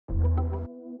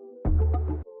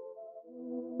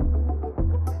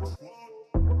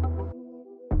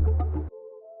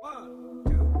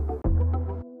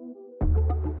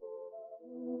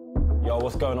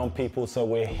what's going on, people? So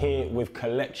we're here with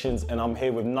Collections, and I'm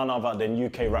here with none other than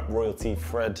UK rap royalty,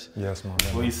 Fred. Yes, man.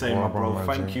 What are you saying, my bro?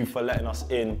 Thank you for letting us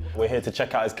in. We're here to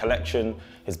check out his collection,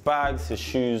 his bags, his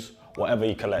shoes, whatever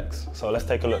he collects. So let's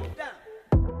take a look.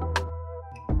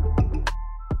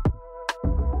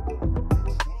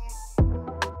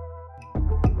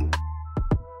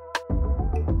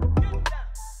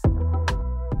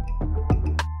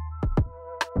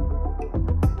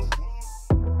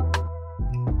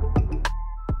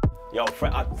 Yo,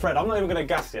 Fred, I'm not even gonna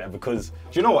gas yet because,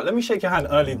 do you know what? Let me shake your hand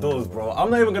early doors, bro.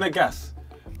 I'm not even gonna gas.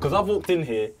 Because I've walked in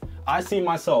here, I see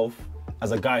myself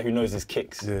as a guy who knows his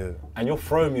kicks. Yeah. And you're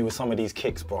throwing me with some of these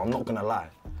kicks, bro. I'm not gonna lie.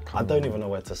 I don't even know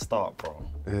where to start, bro.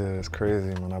 Yeah, it's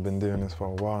crazy, man. I've been doing this for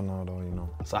a while now, though, you know.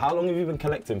 So how long have you been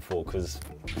collecting for? Because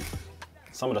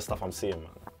some of the stuff I'm seeing,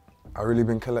 man. I've really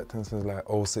been collecting since like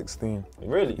 016.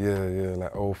 Really? Yeah,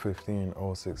 like 015,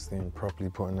 016, properly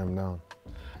putting them down.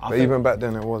 But even back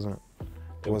then, it wasn't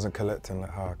collecting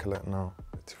like how I collect now.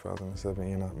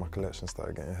 2017, my collection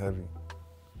started getting heavy.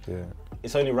 Yeah.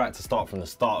 It's only right to start from the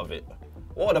start of it.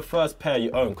 What are the first pair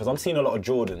you own? Because I'm seeing a lot of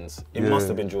Jordans. It must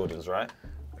have been Jordans, right?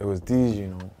 It was these, you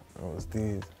know. It was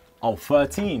these. Oh,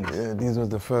 13? Yeah, these were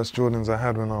the first Jordans I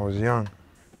had when I was young.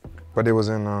 But it was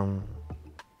in,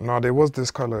 no, there was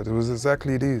this color. It was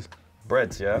exactly these.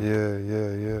 Breads, yeah?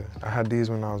 Yeah. I had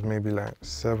these when I was maybe like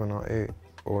 7 or 8,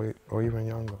 or even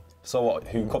younger. So what,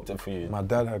 who copped it for you? My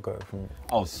dad had got it for me.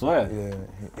 Oh, swear?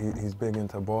 Yeah, he's big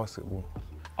into basketball.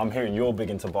 I'm hearing you're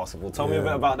big into basketball. Tell me a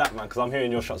bit about that, man, because I'm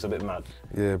hearing your shot's a bit mad.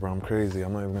 Yeah, bro, I'm crazy.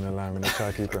 I'm not even gonna lie. I'm gonna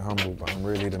try to keep it humble, but I'm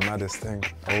really the maddest thing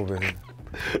over here.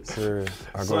 Serious.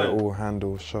 I got it all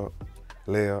handle, shot,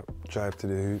 layup, drive to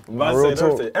the hoop. Man, real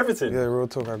talk, everything? Yeah, real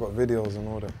talk. I got videos and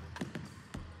all that.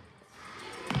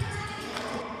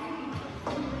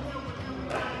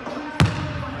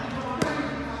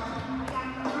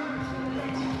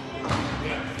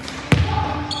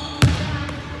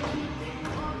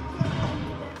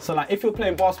 So like, if you're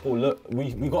playing basketball, look,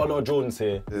 we got a lot of Jordans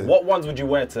here. Yeah. What ones would you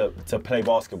wear to play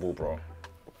basketball, bro?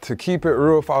 To keep it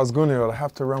real, if I was gonna, I'd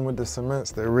have to run with the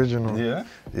cements, the original. Yeah?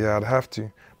 Yeah, I'd have to.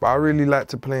 But I really like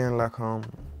to play in like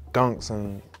dunks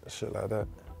and shit like that.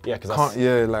 Yeah, because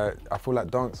like I feel like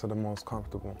dunks are the most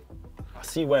comfortable. I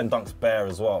see you wearing dunks bare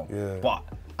as well. Yeah. But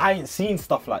I ain't seen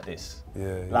stuff like this.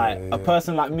 Yeah. A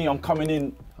person like me, I'm coming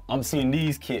in, I'm seeing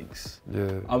these kicks.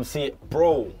 Yeah. I'm seeing,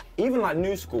 bro, even like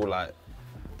new school, like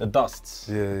the dusts.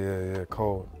 Yeah,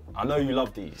 cold. I know you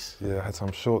love these. Yeah, I had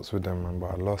some shorts with them, man,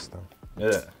 but I lost them.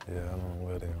 Yeah. Yeah, I don't know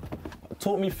where they are.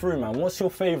 Talk me through, man. What's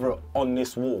your favorite on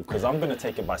this wall? Because I'm gonna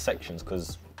take it by sections,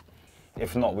 because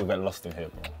if not, we'll get lost in here,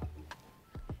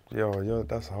 bro. Yo,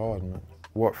 that's hard, man.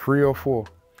 What, 3 or 4?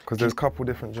 Because there's a couple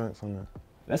different joints on there.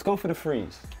 Let's go for the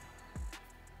 3s.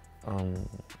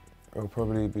 It'll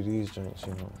probably be these joints,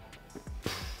 you know.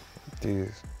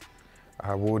 These.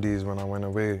 I wore these when I went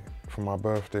away for my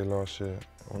birthday last year,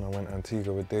 when I went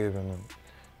Antigua with Dave, and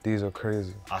these are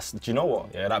crazy. Do you know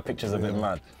what? Yeah, that picture's a bit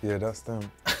mad. Yeah, that's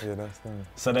them. Yeah, that's them.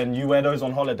 So then you wear those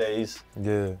on holidays.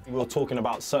 Yeah. We were talking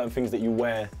about certain things that you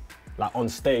wear, like on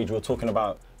stage. We were talking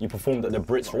about you performed at the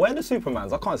Brits. Where are the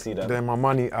Supermans? I can't see them. They're my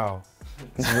money owl.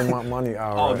 This is my money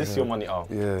owl. Oh, right this is here. your money owl.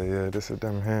 Yeah, this is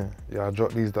them here. Yeah, I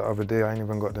dropped these the other day. I ain't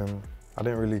even got them. I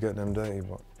didn't really get them dirty,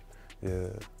 but yeah,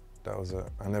 that was it.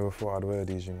 I never thought I'd wear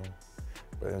these, you know,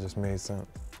 but it just made sense.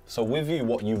 So with you,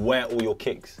 what, you wear all your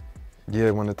kicks? Yeah,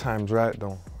 when the time's right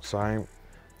though. So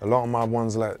a lot of my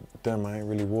ones like them, I ain't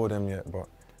really wore them yet, but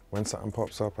when something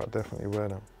pops up, I definitely wear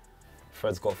them.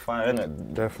 Fred's got fire,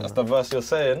 innit? Definitely. That's the verse you're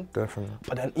saying? Definitely.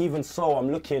 But then even so,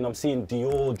 I'm seeing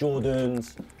Dior,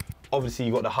 Jordans. Obviously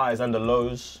you got the highs and the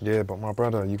lows. Yeah, but my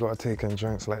brother, you gotta take in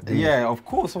joints like these. Yeah, of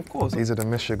course. These are the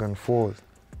Michigan 4s.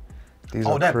 These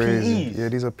are they're crazy. PEs? Yeah,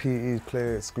 these are PEs,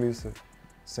 player exclusive.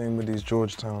 Same with these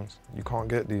Georgetowns. You can't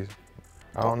get these.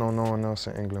 I don't know no one else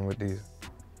in England with these.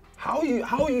 How are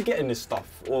you getting this stuff?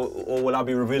 Or will I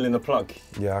be revealing the plug?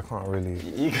 Yeah, I can't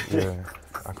really.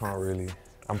 I can't really.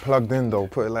 I'm plugged in though,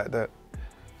 put it like that.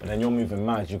 But then you're moving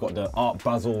mad. You got the Art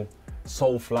Basel,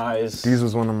 Soulflies. These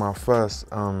was one of my first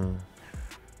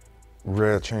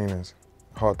rare trainers.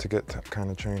 Hard to get kind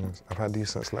of trainers. I've had these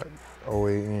since like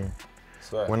 018.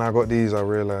 Swear. When I got these, I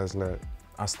realized like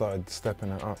I started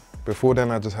stepping it up. Before then,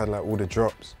 I just had like all the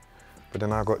drops. But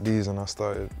then I got these and I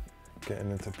started getting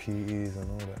into PEs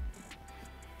and all that.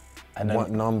 And then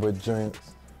what numbered joints?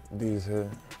 These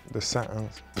here, the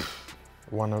Saturns.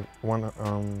 one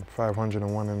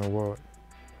 501 in the world.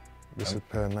 This is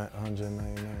pair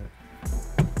 199.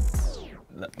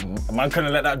 Man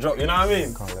couldn't let that drop, you know what I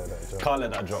mean? Can't let that drop. Can't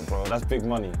let that drop, bro. That's big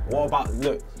money. What about,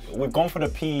 look, we've gone for the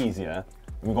P's, yeah?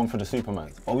 We've gone for the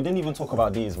Supermans. Oh, we didn't even talk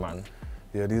about these, man.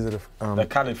 Yeah, these are the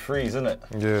Khaled threes, isn't it?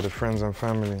 Yeah, the friends and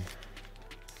family.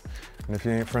 And if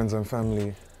you ain't friends and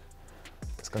family,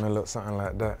 it's gonna look something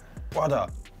like that. Brother.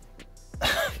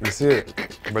 You see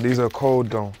it? But these are cold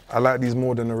though. I like these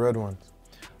more than the red ones.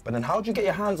 But then how'd you get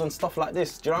your hands on stuff like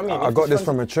this? Do you know what I mean? I got this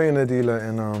from a trainer dealer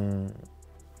in,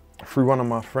 through one of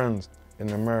my friends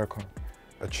in America.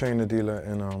 A trainer dealer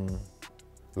in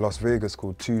Las Vegas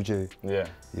called 2J. Yeah.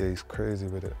 Yeah, he's crazy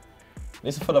with it.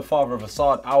 This is for the Father of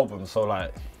Assad album, so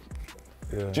like,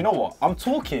 yeah. Do you know what? I'm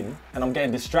talking and I'm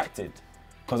getting distracted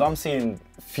because I'm seeing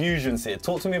fusions here.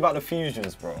 Talk to me about the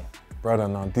fusions, bro. Brother,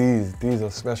 now these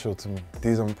are special to me.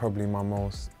 These are probably my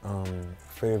most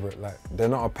favorite. Like, they're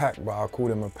not a pack, but I call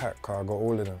them a pack because I got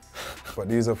all of them. But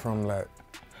these are from like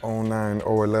 09,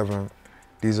 011.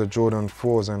 These are Jordan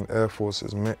 4s and Air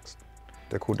Forces mixed.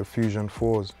 They're called the Fusion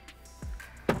 4s.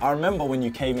 I remember when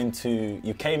you came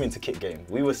into Kick Game.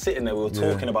 We were sitting there, we were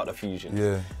talking about the Fusion.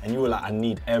 Yeah. And you were like, I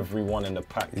need everyone in the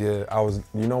pack. Yeah,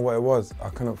 you know what it was? I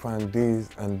couldn't find these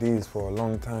and these for a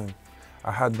long time.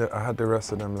 I had the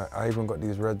rest of them. Like, I even got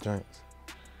these red joints.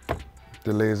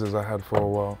 The lasers I had for a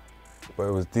while. But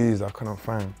it was these I couldn't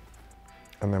find.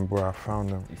 And then, bro, I found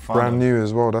them. Brand new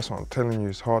as well, that's what I'm telling you.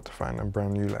 It's hard to find them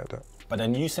brand new like that. But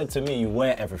then you said to me you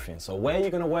wear everything. So where are you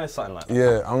gonna wear something like that?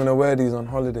 Yeah, I'm gonna wear these on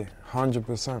holiday,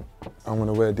 100%. I'm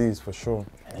gonna wear these for sure.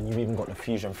 And then you've even got the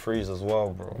Fusion 3s as well,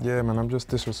 bro. Yeah, man, I'm just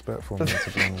disrespectful, man,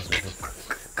 to be honest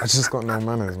with you. I just got no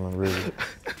manners, man, really.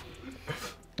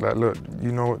 Like, look,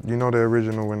 you know the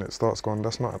original when it starts going,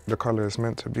 that's not the colour it's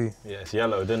meant to be. Yeah, it's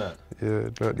yellow, isn't it? Yeah,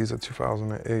 look, these are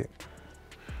 2008. It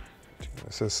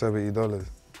says $70,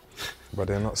 but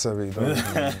they're not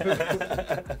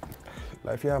 $70.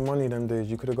 Like, if you had money them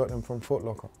days, you could have got them from Foot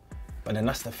Locker. But then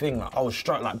that's the thing, like, I was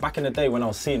struck, like, back in the day when I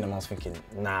was seeing them, I was thinking,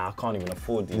 nah, I can't even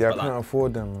afford these. Yeah, but I couldn't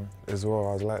afford them as well.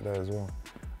 I was like that as well.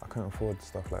 I couldn't afford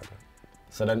stuff like that.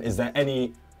 So then, is there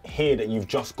any here that you've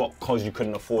just got because you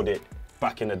couldn't afford it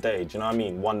back in the day? Do you know what I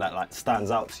mean? One that, like, stands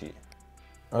out to you?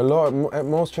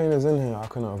 Most trainers in here, I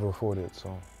couldn't have afforded,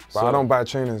 so. But I don't buy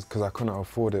trainers because I couldn't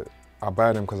afford it. I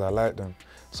buy them because I like them.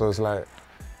 So it's like,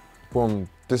 boom,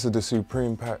 this is the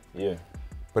Supreme pack. Yeah.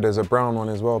 But there's a brown one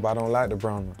as well, but I don't like the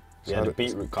brown one. So yeah, the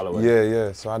beetroot colourway.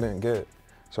 Yeah, so I didn't get it.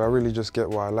 So I really just get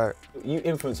what I like. You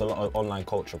influence a lot of online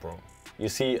culture, bro. You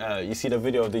see the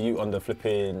video of the youth on the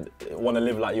flipping, want to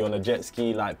live like you on a jet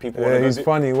ski, like people want to he's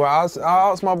funny. Well,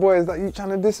 I asked my boys, like, you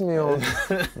trying to diss me or?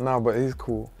 No, but he's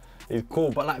cool. He's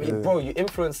cool, but like, bro, you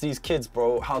influence these kids,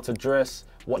 bro, how to dress,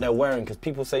 what they're wearing, because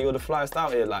people say you're the flyest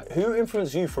out here. Like, who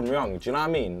influenced you from young? Do you know what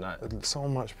I mean? Like, so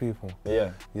much people.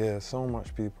 Yeah. Yeah, so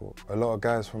much people. A lot of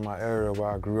guys from my area where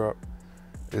I grew up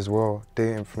as well,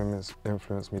 they influenced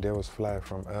me. They was fly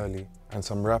from early. And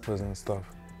some rappers and stuff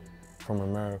from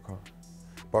America.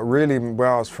 But really,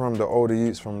 where I was from, the older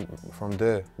youths from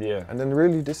there. Yeah. And then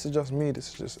really, this is just me.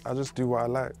 I just do what I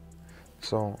like.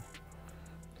 So,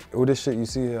 all this shit you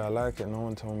see here, I like it. No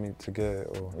one told me to get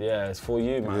it. Or... Yeah, it's for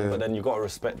you, man. Yeah. But then you got to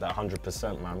respect that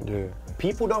 100%, man. Yeah.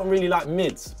 People don't really like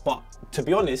mids, but to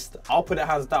be honest, I'll put it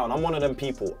hands down. I'm one of them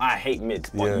people. I hate mids,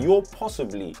 but you're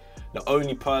possibly the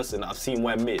only person that I've seen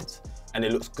wear mids, and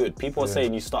it looks good. People are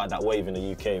saying you started that wave in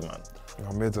the UK, man.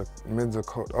 No, mids are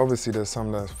cold. Obviously, there's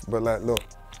some that's, but like, look,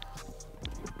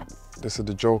 this is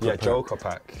the Joker pack. Yeah, Joker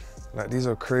pack. Like, these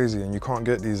are crazy, and you can't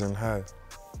get these in high.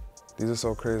 These are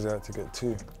so crazy, I had to get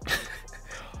two.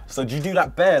 So do you do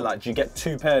that bare? Like, do you get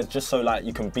two pairs just so like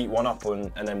you can beat one up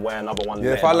and then wear another one?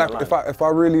 Yeah, if I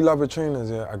really love a trainers,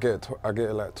 yeah, I get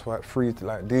it like three,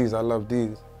 like these. I love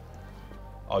these.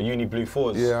 Oh, uni blue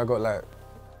 4s. Yeah, I got like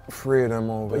 3 of them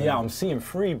over. But yeah, I'm seeing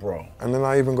 3, bro. And then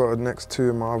I even got the next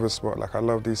 2 in my other spot. Like, I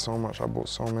love these so much. I bought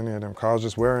so many of them because I was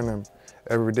just wearing them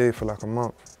every day for like a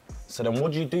month. So then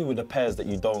what do you do with the pairs that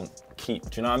you don't keep?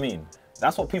 Do you know what I mean?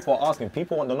 That's what people are asking.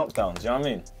 People want the knockdowns, do you know what I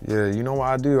mean? Yeah, you know what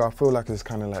I do? I feel like it's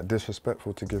kind of like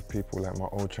disrespectful to give people like my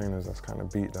old trainers that's kind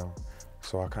of beat down.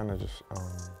 So I kind of just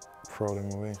throw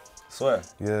them away. Swear?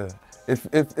 Yeah.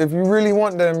 If you really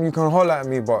want them, you can holler at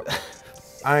me, but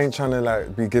I ain't trying to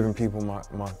like be giving people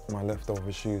my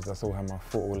leftover shoes. That's all have my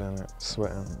foot all in it,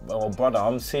 sweating. Well, brother,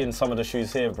 I'm seeing some of the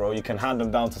shoes here, bro. You can hand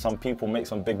them down to some people, make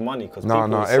some big money, because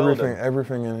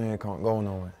everything in here can't go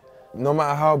nowhere. No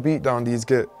matter how beat down these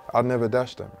get, I'd never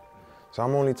dash them. So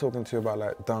I'm only talking to you about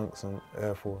like Dunks and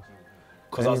Air Force.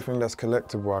 Anything that's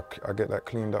collectible, I get that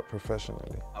cleaned up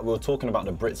professionally. We were talking about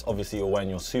the Brits, obviously you're wearing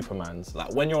your Supermans.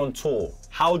 Like, when you're on tour,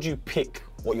 how do you pick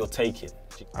what you're taking?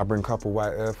 I bring a couple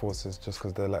white Air Forces just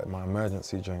because they're like my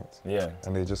emergency joints. Yeah.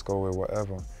 And they just go with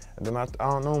whatever. And then I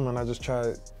don't know, man, I just try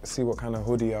to see what kind of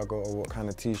hoodie I got or what kind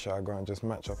of t-shirt I got and just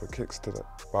match up a kicks to that.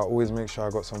 But I always make sure I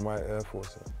got some white Air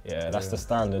Forces. Yeah, that's the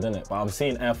standard, isn't it? But I'm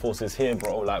seeing Air Forces here,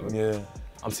 bro. Like, yeah.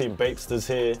 I'm seeing Bapesters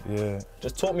here. Yeah.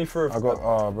 Just talk me through. I got,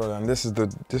 oh, brother, and this is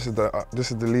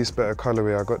the least better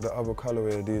colorway. I got the other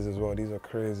colorway of these as well. These are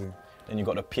crazy. Then you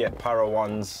got the Piet Para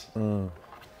ones.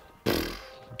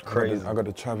 Crazy. I got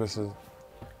the Travis's,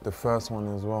 the first one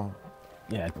as well.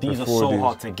 Yeah, these are so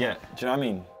hard to get. Do you know what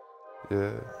I mean?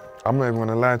 Yeah. I'm not even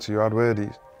gonna lie to you, I'd wear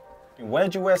these.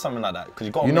 Where'd you wear something like that? Because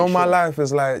you got. You know, my life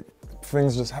is like,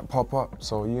 things just pop up.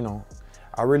 So, you know,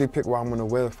 I really pick what I'm gonna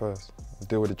wear first.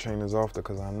 Deal with the trainers after,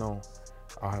 because I know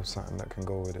I'll have something that can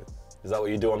go with it. Is that what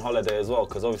you do on holiday as well?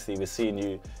 Because obviously we're seeing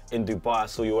you in Dubai, I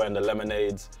saw you wearing the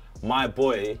lemonades. My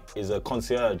boy is a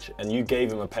concierge and you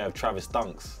gave him a pair of Travis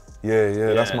Dunks.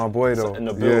 Yeah, that's my boy though.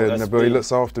 Nabil, he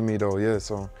looks after me though, yeah,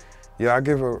 so. Yeah, I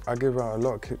give out a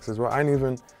lot of kicks as well. I ain't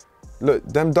even, look,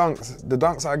 them Dunks, the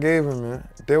Dunks I gave him, yeah,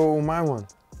 they were all my one.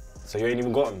 So you ain't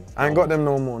even got them? I ain't got them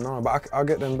no more, no, but I'll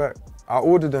get them back. I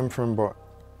ordered them from him, but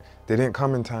they didn't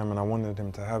come in time and I wanted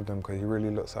him to have them because he really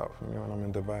looks out for me when I'm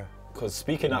in Dubai. Because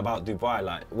speaking about Dubai,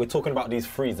 like, we're talking about these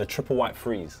threes, the triple white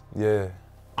threes. Yeah.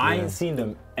 I ain't seen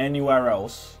them anywhere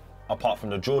else apart from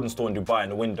the Jordan store in Dubai in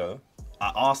the window.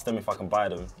 I asked them if I can buy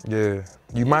them. Yeah.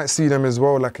 You might see them as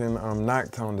well, like in Nike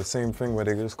Town, the same thing where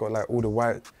they just got like all the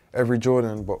white, every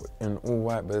Jordan, but in all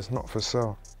white, but it's not for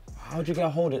sale. How'd you get a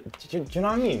hold of it? Do you know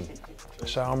what I mean?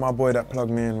 Shout out my boy that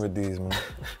plugged me in with these, man.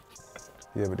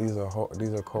 Yeah, but these are hot,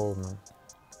 these are cold, man.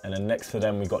 And then next to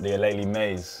them, we got the Aleli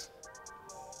Mays.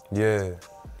 Yeah.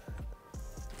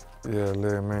 Yeah,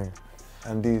 Lil May.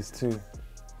 And these too.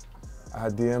 I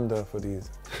had DM'd her for these,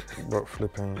 but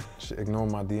flipping, she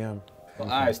ignored my DM.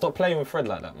 Alright, stop playing with Fred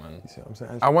like that, man. You see what I'm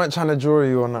saying? I weren't trying to draw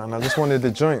you or nothing, I just wanted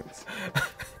the joints.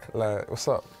 Like, what's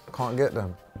up? Can't get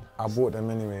them. I bought them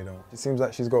anyway though. It seems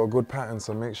like she's got a good pattern,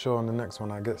 so make sure on the next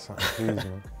one I get something, please,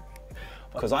 man.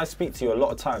 Because I speak to you a lot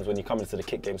of times when you come into the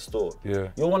Kick Game store. Yeah.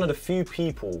 You're one of the few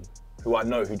people who I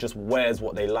know who just wears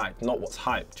what they like, not what's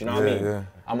hyped. Do you know what I mean? Yeah.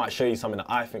 I might show you something that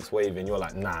I think's wavy and you're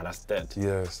like, nah, that's dead.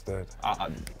 Yeah, it's dead.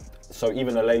 So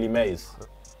even the Aleli Mays?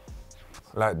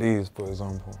 Like these, for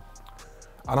example.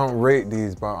 I don't rate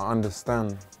these, but I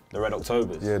understand. The Red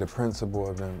Octobers? Yeah, the principle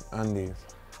of them and these.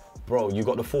 Bro, you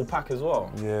got the full pack as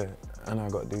well? Yeah, and I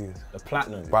got these. The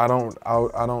platinum? But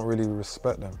I don't really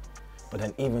respect them. But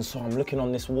then even so, I'm looking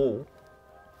on this wall.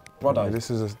 Brother. Yeah, this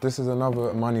is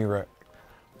another money rack.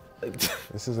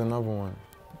 This is another one.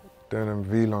 They're them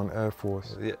Velon Air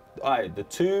Force. Yeah. Alright, the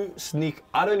two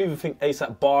I don't even think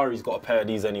ASAP Bari's got a pair of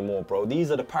these anymore, bro.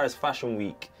 These are the Paris Fashion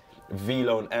Week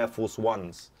Velon Air Force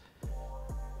Ones.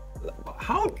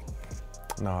 How?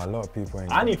 Nah, a lot of people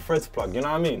ain't. I need Fred's plug, you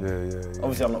know what I mean? Yeah.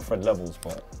 Obviously, I'm not Fred Levels,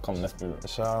 but come on, let's be real.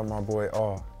 Shout out my boy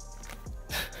R.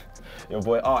 Your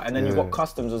boy R, and then you've got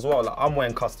customs as well. Like, I'm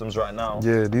wearing customs right now.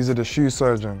 Yeah, these are the shoe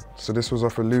surgeon. So this was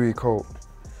off a Louis coat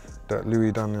that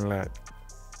Louis done in like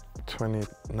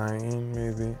 2019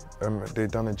 maybe. They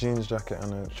done a jeans jacket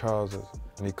and a trousers,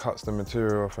 and he cuts the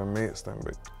material off and mates them.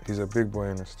 But he's a big boy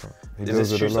in this thing. Is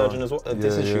this shoe surgeon as well?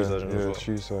 This is shoe surgeon as well. Yeah,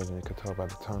 shoe surgeon. You could tell by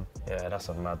the tongue. Yeah, that's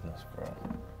a madness, bro.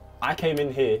 I came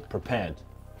in here prepared,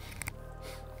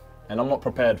 and I'm not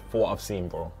prepared for what I've seen,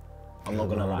 bro. I'm not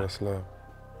gonna lie. That's love.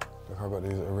 Look, I got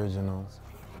these originals.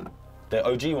 They're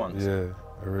OG ones? Yeah,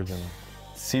 original.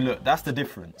 See, look, that's the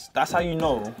difference. That's how you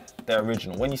know they're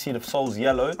original. When you see the soles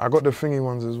yellow. I got the thingy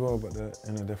ones as well, but they're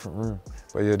in a different room.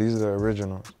 But yeah, these are the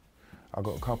originals. I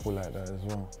got a couple like that as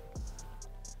well.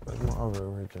 There's my other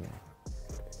original.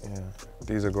 Yeah,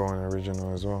 these are going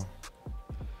original as well.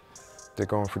 They're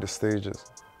going through the stages.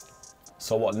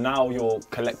 So what, now you're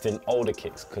collecting older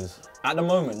kicks? Because at the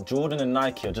moment, Jordan and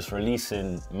Nike are just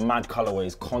releasing mad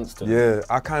colorways constantly. Yeah,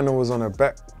 I kind of was on a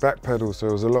back pedal, so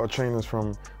it was a lot of trainers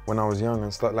from when I was young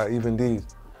and stuff, like even these.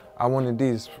 I wanted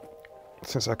these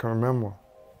since I can remember.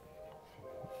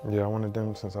 Yeah, I wanted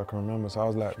them since I can remember, so I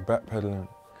was like backpedaling.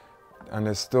 And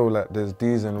there's still like, there's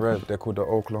these in red, they're called the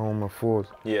Oklahoma 4s.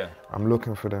 Yeah. I'm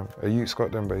looking for them. A youth's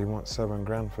got them, but he wants 7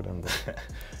 grand for them.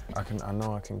 I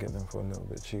know I can get them for a little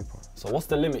bit cheaper. So what's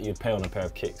the limit you'd pay on a pair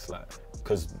of kicks? Like,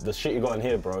 because the shit you got in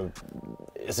here, bro,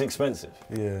 it's expensive.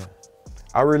 Yeah.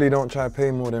 I really don't try to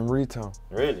pay more than retail.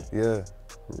 Really? Yeah,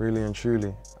 really and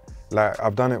truly. Like,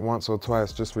 I've done it once or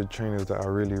twice just with trainers that I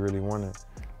really, really wanted.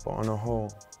 But on a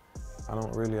whole, I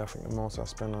think the most I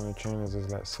spend on the trainers is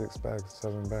like 6 bags,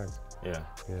 7 bags. Yeah,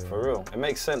 for real. It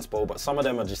makes sense, bro, but some of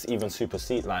them are just even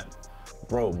supersede, like,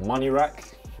 bro, money rack.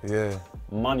 Yeah.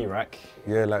 Money rack.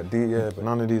 Yeah, like but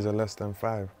none of these are less than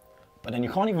 5. But then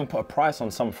you can't even put a price on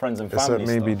some friends and family Except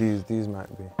maybe stuff. these might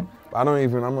be. I'm not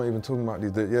even talking about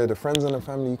these. The friends and the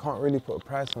family, you can't really put a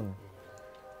price on them.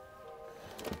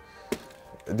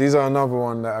 These are another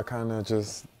one that I kind of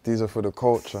just, these are for the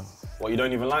culture. What, you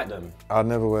don't even like them? I'd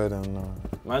never wear them, no.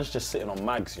 Man's just sitting on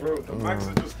mags, you know. Bro, the mags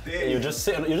are just there. You're just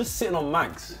sitting on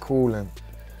mags. Cooling.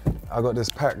 I got this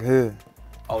pack here.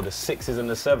 Oh, the 6s and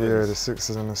the 7s? Yeah, the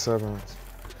 6s and the 7s.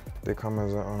 They come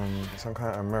as a, some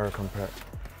kind of American pack.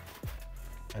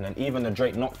 And then even the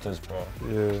Drake Noctas, bro.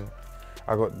 Yeah.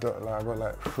 I got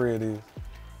like 3 of these.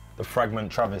 The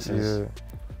Fragment Travises. Yeah.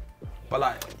 But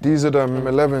like... These are the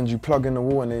 11s you plug in the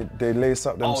wall and they lace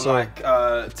up themselves.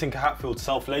 Oh, like Tinker Hatfield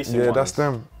self-lacing Yeah, ones. that's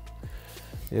them.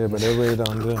 Yeah, but they're way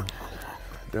down there.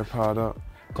 They're powered up.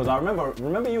 Because I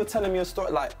remember you were telling me a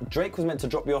story, like Drake was meant to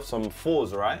drop you off some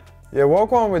 4s, right? Yeah,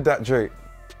 walk on with that, Drake.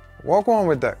 Walk on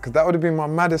with that, because that would have been my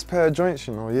maddest pair of joints,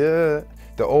 you know, yeah.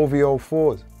 The OVO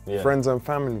 4s, yeah. Friends and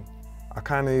family. I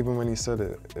kind of, even when he said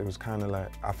it, it was kind of like,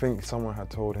 I think someone had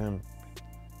told him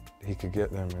he could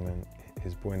get them and then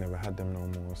his boy never had them no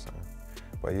more or something.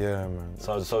 But yeah, man.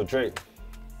 So Drake,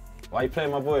 why are you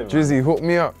playing my boy, man? Drizzy hooked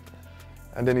me up.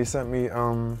 And then he sent me,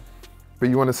 but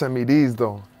you want to send me these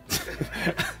though?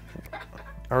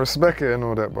 I respect it and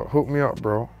all that, but hook me up,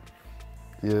 bro.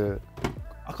 Yeah.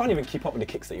 I can't even keep up with the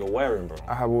kicks that you're wearing, bro.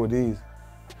 I have all these.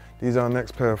 These are the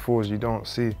next pair of 4s you don't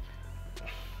see.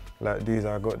 Like these,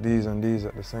 I got these and these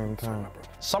at the same time.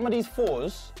 Some of these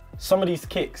 4s, some of these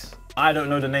kicks, I don't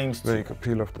know the names to. You could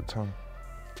peel off the tongue.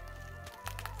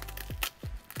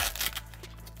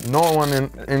 No one in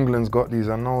England's got these,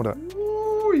 I know that.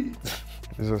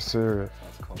 These are serious.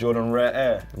 Jordan Rare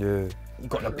Air. Yeah. You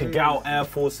got the Pigalle Air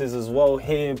Forces as well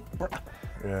here.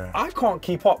 Yeah. I can't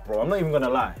keep up, bro. I'm not even gonna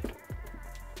lie.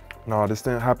 No, this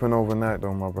didn't happen overnight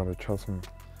though, my brother, trust me.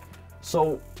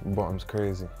 So... Bottom's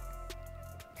crazy.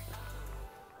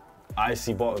 I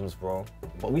see bottoms, bro.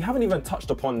 But we haven't even touched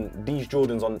upon these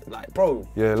Jordans on, like, bro.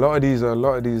 Yeah, a lot of these are,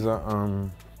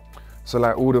 so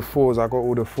like all the 4s, I got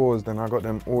all the 4s, then I got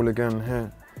them all again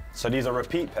here. So these are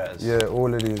repeat pairs? Yeah,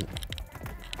 all of these.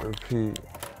 Repeat.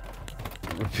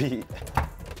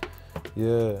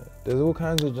 Yeah, there's all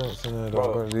kinds of junks in there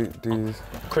though. These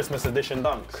Christmas edition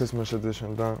dunks. Christmas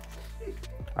edition dunks.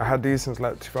 I had these since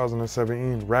like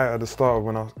 2017, right at the start of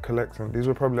when I was collecting. These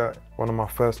were probably like one of my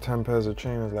first 10 pairs of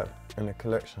trainers like in the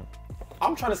collection.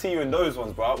 I'm trying to see you in those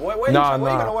ones, bro. Where are you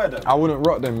gonna wear them? I wouldn't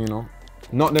rock them, you know.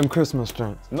 Not them Christmas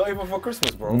junks. Not even for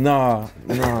Christmas, bro? Nah.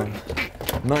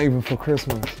 Not even for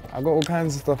Christmas. I got all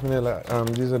kinds of stuff in there, like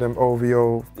these are them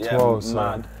OVO 12s. Yeah,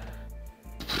 mad.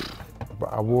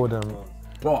 But I wore them.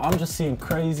 Bro, I'm just seeing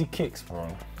crazy kicks, bro.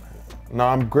 No,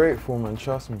 I'm grateful, man,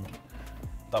 trust me.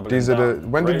 These are the,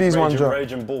 when did these ones drop?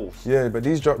 Rage and Bulls. Yeah, but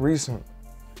these dropped recent.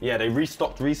 Yeah, they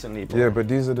restocked recently, bro. Yeah, but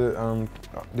these are the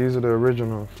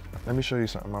originals. Let me show you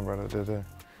something, my brother, they're there.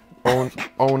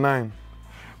 09.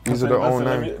 These are the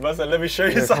 09. Let me show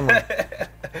you something.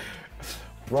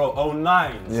 Bro,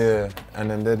 09. Yeah, and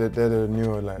then they're the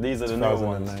newer, like these are the newer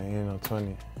ones. 2019 or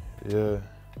 20. Yeah.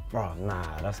 Bro,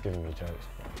 nah, that's giving me jokes,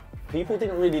 bro. People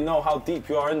didn't really know how deep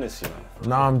you are in this, you know.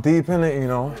 Nah, I'm deep in it, you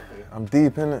know. I'm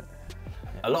deep in it.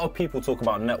 A lot of people talk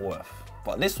about net worth,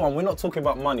 but this one, we're not talking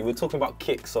about money, we're talking about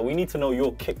kicks, so we need to know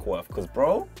your kick worth, because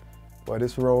bro... Boy,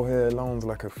 this row here alone's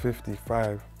like a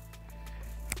 55.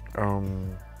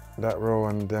 That row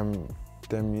and them,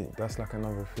 that's like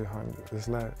another 300. It's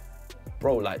like...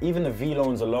 Bro, like even the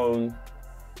V-Loans alone,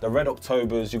 the Red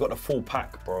Octobers, you got the full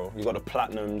pack, bro. You got the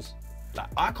Platinums. Like,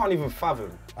 I can't even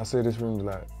fathom. I say this room's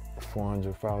like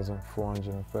 400,000,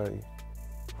 430,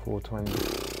 420,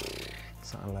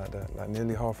 something like that. Like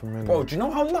nearly $500,000. Bro, do you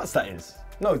know how nuts that is?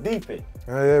 No, deep it.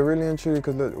 Yeah, really and truly,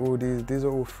 because look, all these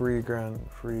are all $3 grand,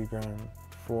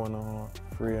 4.5,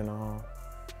 3.5,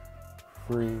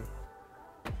 3,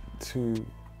 2.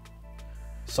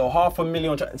 So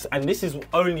 $500,000, and this is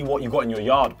only what you got in your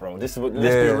yard, bro. This is what,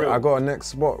 let's be real. I got a next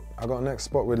spot. I got a next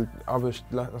spot with other,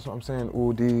 like, that's what I'm saying,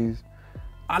 all these.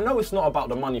 I know it's not about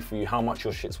the money for you, how much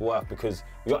your shit's worth, because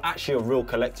you're actually a real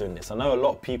collector in this. I know a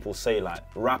lot of people say, like,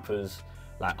 rappers,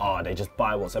 like, oh, they just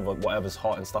buy whatever's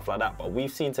hot and stuff like that, but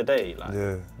we've seen today, like...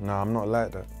 Yeah, no, I'm not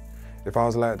like that. If I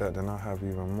was like that, then I'd have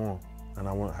even more, and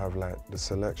I wouldn't have, like, the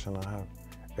selection I have.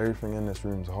 Everything in this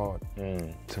room's hard,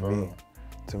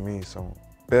 to me, so...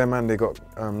 Bare man, they got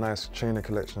nice trainer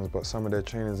collections, but some of their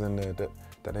trainers in there that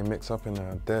they mix up in there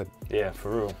are dead. Yeah, for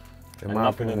real. In my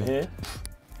opinion, in here?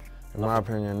 In my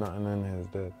opinion, nothing in here is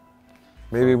dead.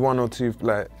 Maybe one or two,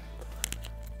 like,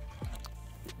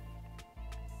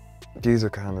 these are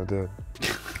kind of dead.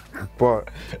 But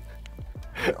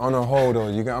On a whole though,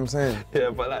 you get what I'm saying? Yeah,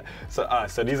 but like,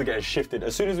 so these are getting shifted.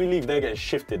 As soon as we leave, they're getting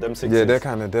shifted, them 6s. Yeah, they're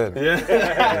kind of dead.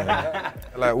 Yeah.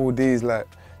 Like all these, like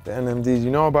the NMDs,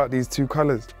 you know about these two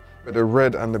colours? With the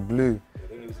red and the blue.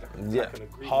 Yeah,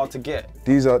 hard to get.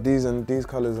 These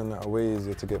colours and that are way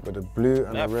easier to get, but the blue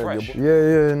and They're the red. fresh.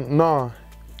 Yeah, nah.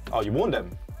 Oh, you worn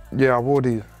them? Yeah, I wore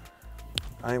these.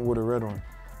 I ain't wore the red one.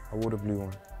 I wore the blue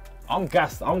one. I'm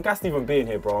gassed even being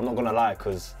here, bro. I'm not gonna lie,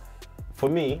 because for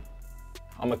me,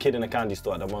 I'm a kid in a candy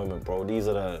store at the moment, bro. These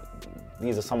are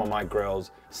some of my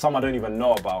grails. Some I don't even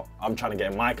know about. I'm trying to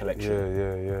get in my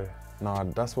collection. Yeah. Nah,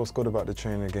 that's what's good about the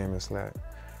training game. It's like,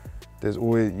 there's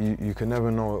always, you can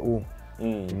never know it all. You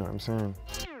know what I'm saying?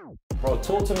 Bro,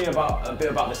 talk to me a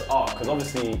bit about this art, because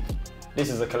obviously this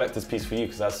is a collector's piece for you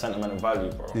because it has sentimental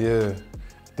value, bro. Yeah,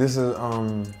 this is,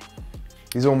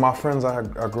 these are my friends I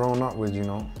grown up with, you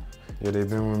know? Yeah, they've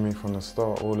been with me from the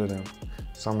start, all of them.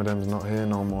 Some of them's not here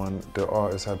no more, and the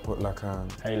artists had put like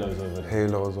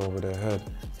halos over their head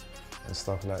and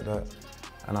stuff like that.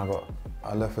 And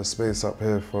I left a space up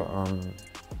here for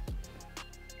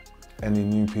any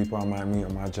new people I might meet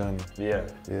on my journey. Yeah.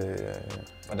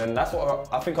 But then that's what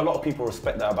I think a lot of people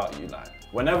respect that about you. Like,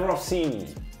 whenever I've seen you,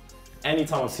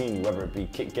 anytime I've seen you, whether it be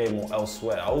kick game or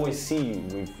elsewhere, I always see you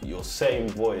with your same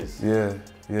voice. Yeah.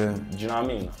 Do you know what I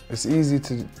mean? It's easy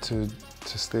to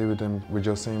stay with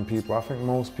your same people. I think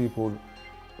most people,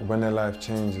 when their life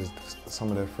changes, some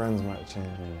of their friends might change.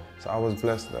 So I was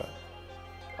blessed that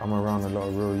I'm around a lot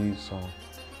of real youth, so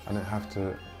I didn't have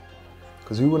to,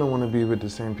 because who wouldn't want to be with the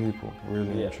same people,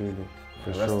 really and truly,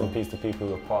 for sure. Rest in peace to people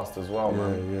who have passed as well,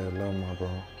 man. Yeah, love my bro.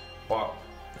 But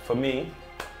for me,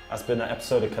 that's been an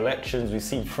episode of Collections. We've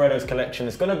seen Fredo's collection.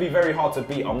 It's gonna be very hard to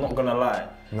beat, I'm not gonna lie.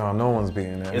 No one's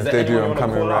beating it. If they do, I'm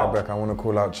coming right back. I want to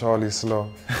call out Charlie Slow.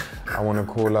 I want to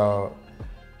call out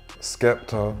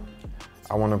Skepta.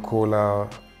 I want to call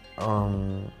out,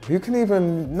 who can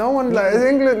even, no one, like, in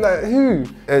England, like, who?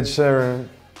 Ed Sheeran.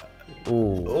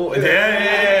 Ooh,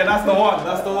 yeah, that's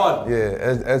the one.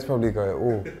 Yeah, Ed's probably got it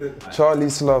all. Charlie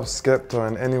Slow, Skepta,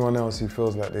 and anyone else who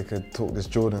feels like they could talk this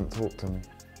Jordan, talk to me.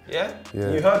 Yeah?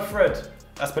 You heard Fred.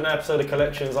 That's been an episode of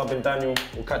Collections. I've been Daniel.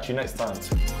 We'll catch you next time.